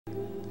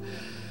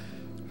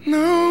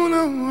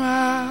Não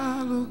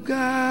há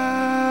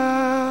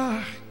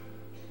lugar.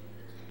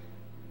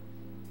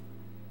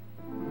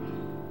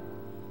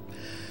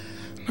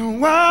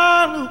 Não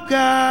há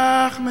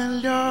lugar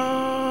melhor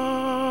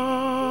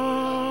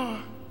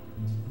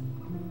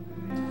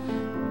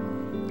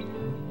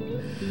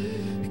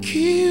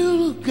que o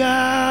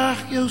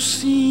lugar que eu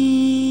sinto,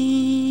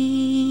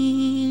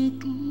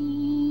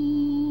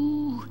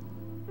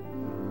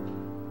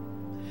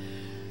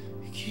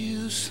 que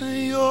o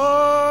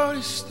Senhor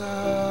está.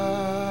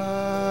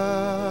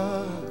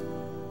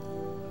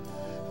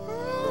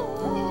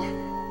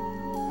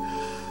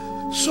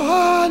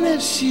 Só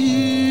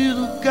nesse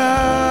lugar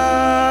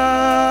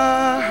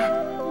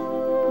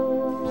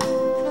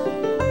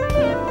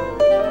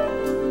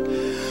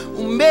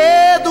o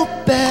medo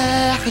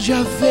perde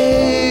a vez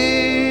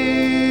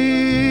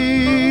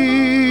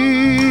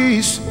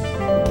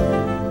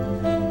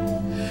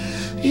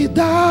e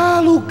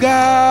dá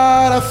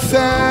lugar à fé,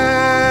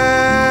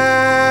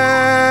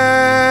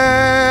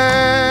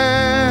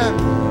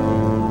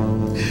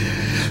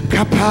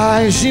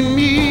 capaz de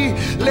me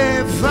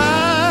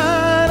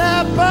levar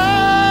a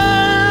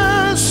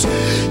paz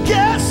que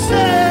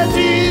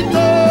excede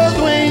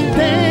todo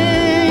entendimento.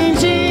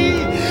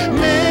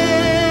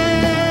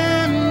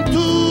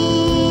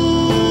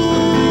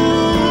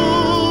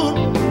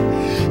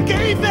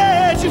 Quem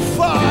vê de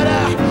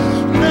fora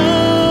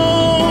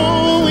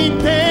não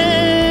entende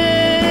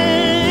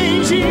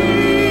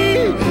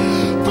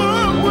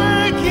como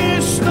é que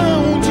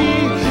estão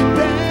de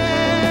pé,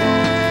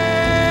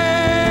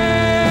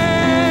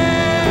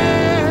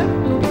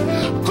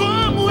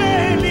 como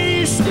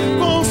eles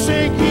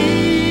conseguiram.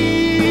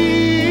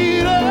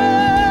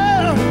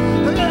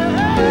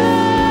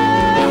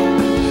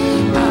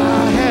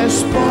 A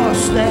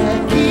resposta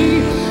é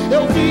que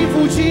eu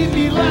vivo de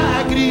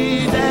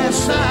milagre.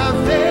 Dessa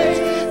vez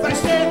vai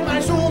ser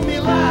mais um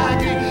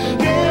milagre.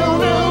 Eu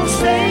não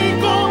sei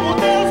como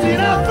Deus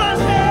irá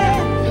fazer,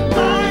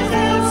 mas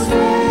eu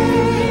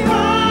sei,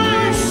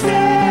 vai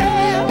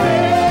ser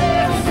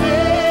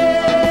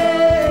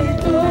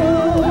perfeito,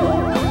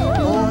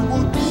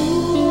 como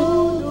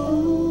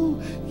tudo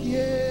que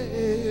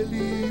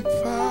Ele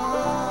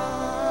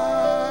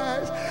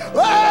faz.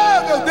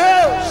 Oh, meu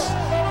Deus!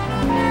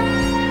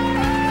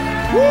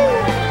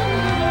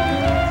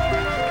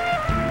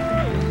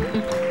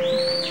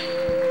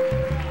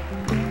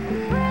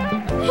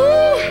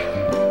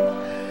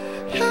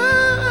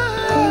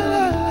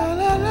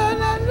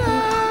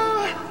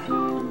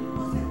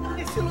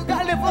 Nesse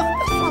lugar,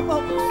 levanta sua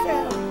mão pro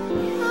céu.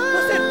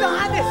 Você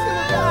tá nesse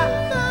lugar.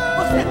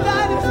 Você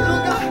tá nesse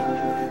lugar.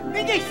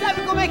 Ninguém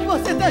sabe como é que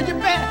você tá de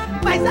pé,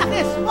 mas a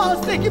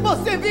resposta é que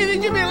você vive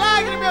de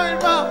milagre, meu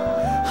irmão.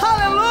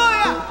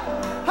 Aleluia!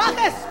 A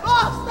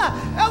resposta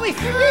é o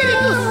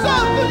Espírito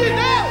Santo de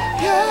Deus.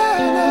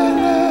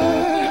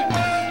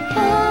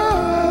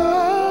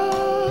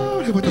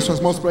 Levanta suas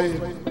mãos para Ele,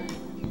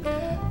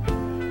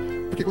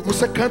 porque quando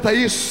você canta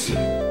isso,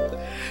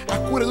 a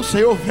cura do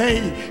Senhor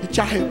vem e te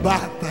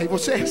arrebata, e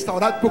você é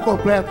restaurado por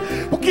completo,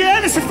 porque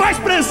Ele se faz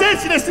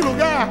presente nesse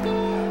lugar.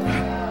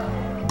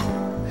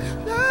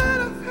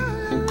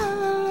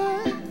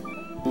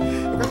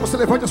 Eu quero que você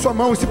levante a sua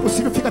mão e, se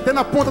possível, fique até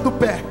na ponta do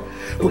pé,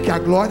 porque a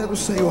glória do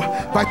Senhor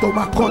vai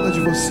tomar conta de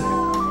você.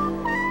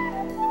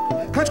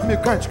 Cante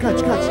comigo, cante.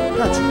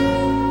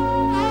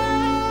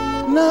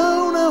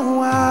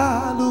 Não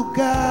há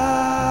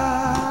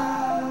lugar,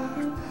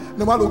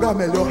 não há lugar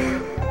melhor.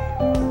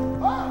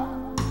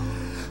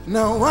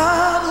 Não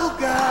há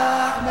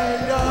lugar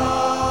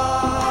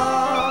melhor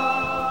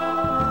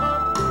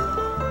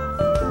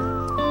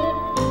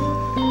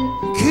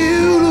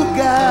que o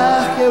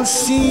lugar que eu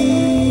sinto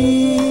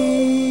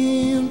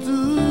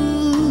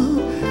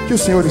que o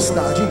Senhor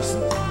está, diz.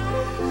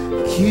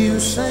 Que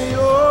o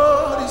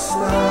Senhor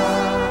está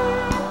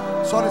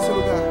só nesse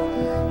lugar.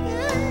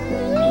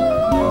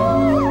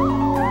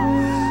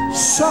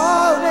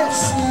 Só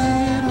nesse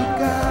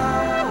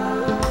lugar.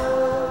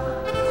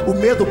 O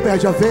medo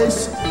perde a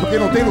vez, porque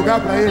não tem lugar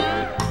para ele.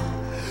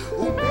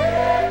 O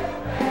medo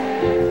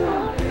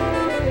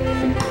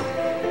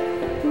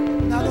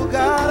dá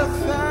lugar à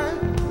fé,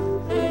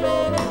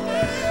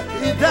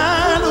 e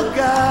dá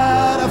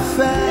lugar à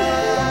fé.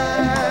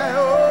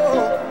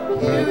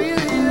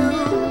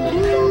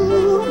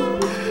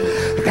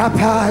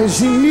 Capaz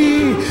de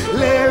me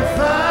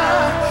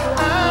levar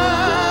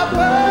a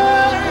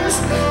paz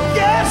que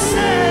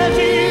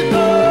excede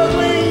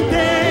todo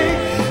entendimento.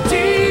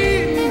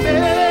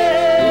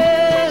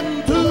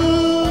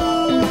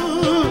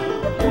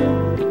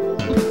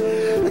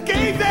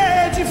 Quem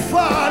vê de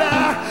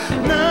fora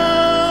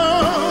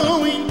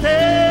não entende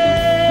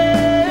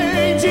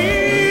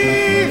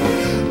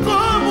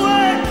como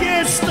é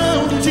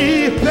questão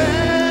de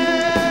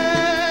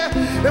pé.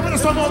 Levanta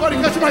sua mão agora e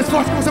cante mais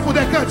forte que você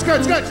puder. Cante.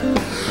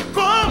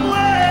 Como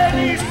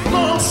eles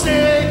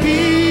conseguiram.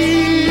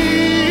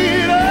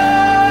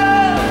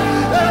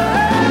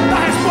 A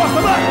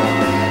resposta, vai!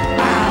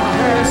 A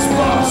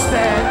resposta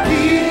é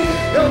que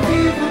eu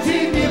vivo de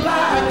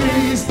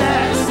milagres.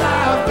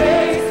 Dessa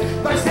vez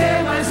vai ser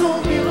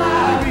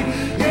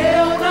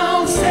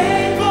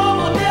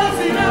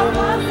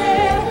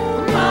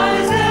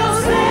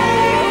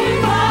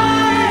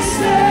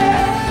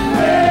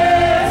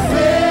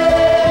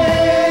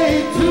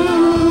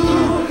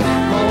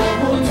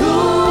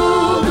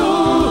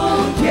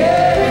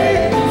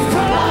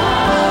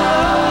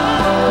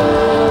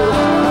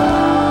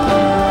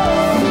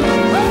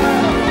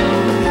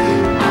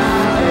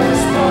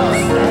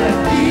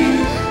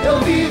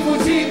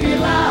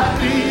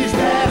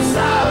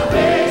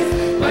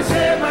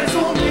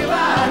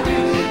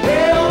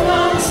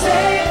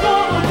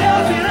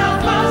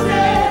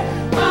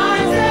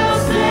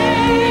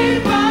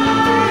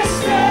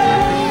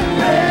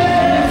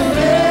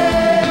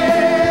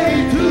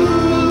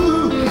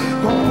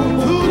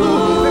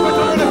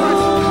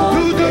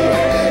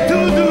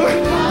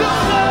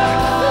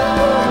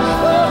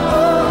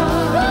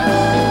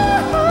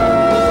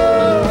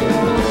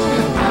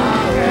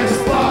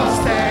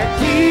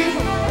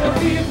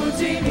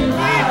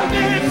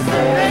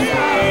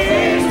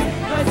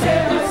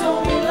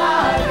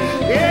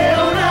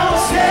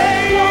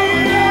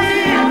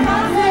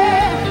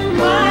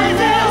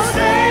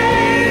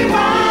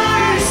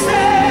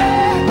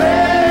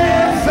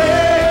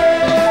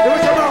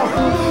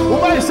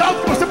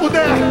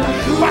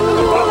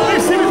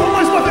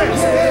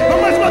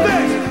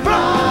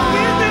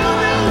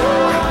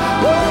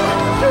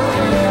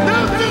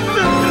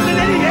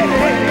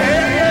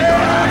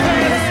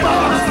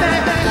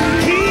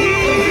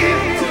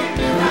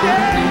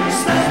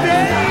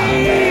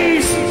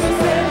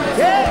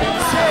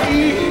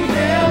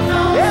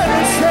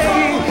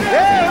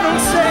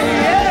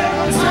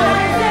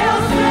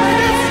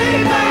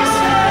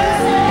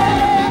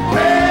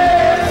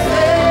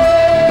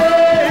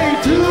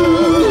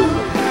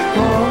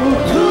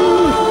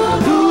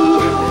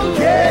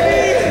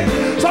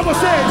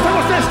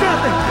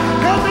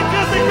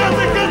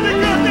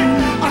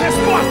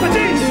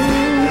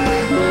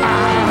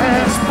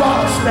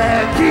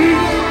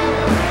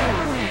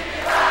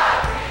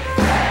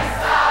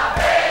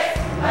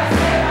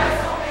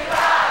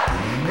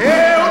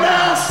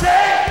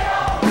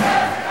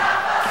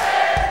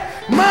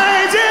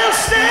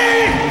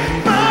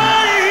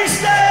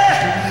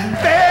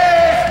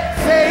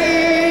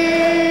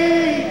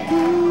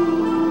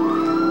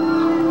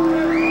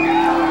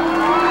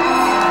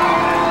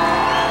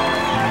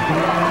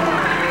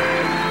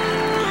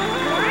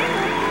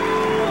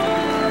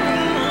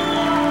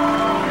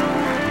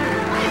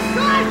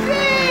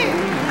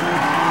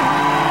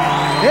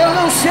Eu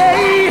não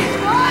sei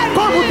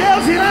como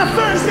Deus irá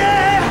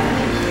fazer,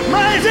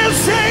 mas eu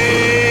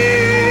sei